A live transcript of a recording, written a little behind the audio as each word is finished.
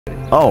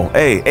Oh,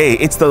 hey,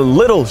 it's the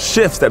little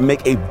shifts that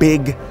make a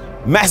big,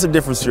 massive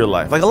difference to your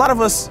life. Like a lot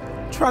of us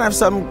trying to have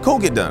something cool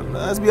get done.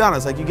 Let's be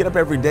honest, like you get up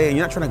every day and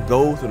you're not trying to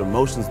go through the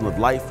motions and live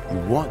life. You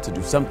want to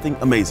do something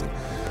amazing.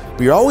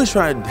 But you're always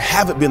trying to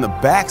have it be on the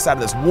backside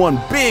of this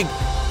one big,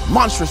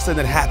 monstrous thing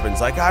that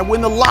happens. Like I win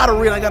the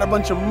lottery and I got a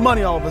bunch of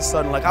money all of a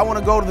sudden. Like I want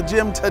to go to the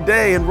gym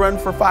today and run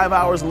for 5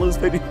 hours and lose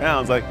 50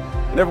 pounds. Like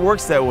it never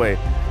works that way.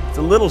 It's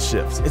the little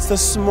shifts. It's the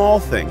small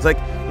things. Like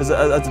there's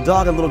a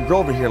dog, a little girl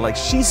over here. Like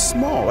she's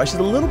small, right? She's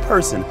a little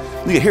person.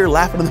 You can hear her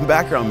laughing in the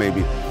background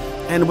maybe.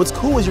 And what's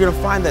cool is you're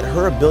gonna find that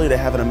her ability to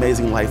have an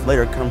amazing life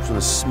later comes from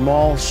the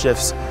small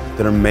shifts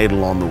that are made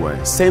along the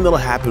way. Same that'll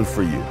happen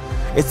for you.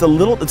 It's a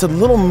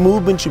little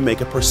movement you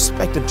make, a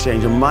perspective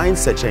change, a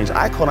mindset change.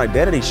 I call an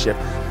identity shift.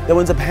 That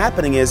what ends up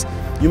happening is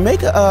you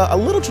make a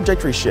little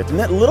trajectory shift. And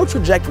that little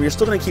trajectory, you're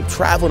still gonna keep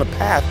traveling a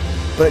path,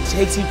 but it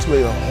takes you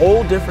to a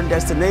whole different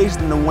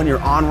destination than the one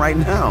you're on right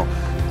now.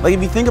 Like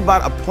if you think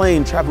about a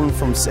plane traveling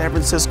from San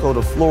Francisco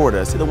to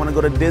Florida, say they want to go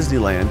to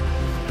Disneyland,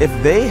 if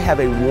they have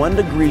a 1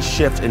 degree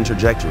shift in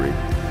trajectory,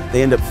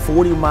 they end up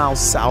 40 miles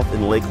south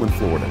in Lakeland,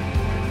 Florida.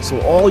 So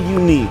all you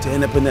need to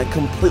end up in that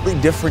completely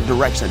different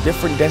direction, a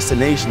different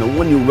destination, the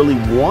one you really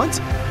want,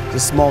 is a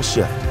small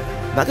shift.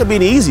 Not gonna be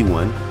an easy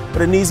one,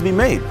 but it needs to be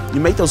made. You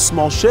make those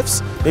small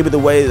shifts, maybe the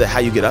way that how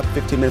you get up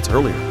 15 minutes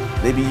earlier.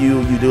 Maybe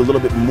you do a little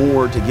bit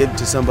more to give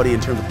to somebody in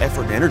terms of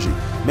effort and energy.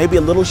 Maybe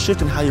a little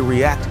shift in how you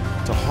react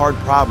to hard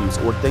problems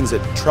or things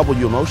that trouble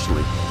you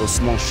emotionally. Those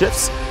small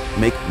shifts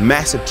make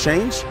massive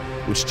change,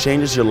 which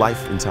changes your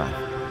life in time.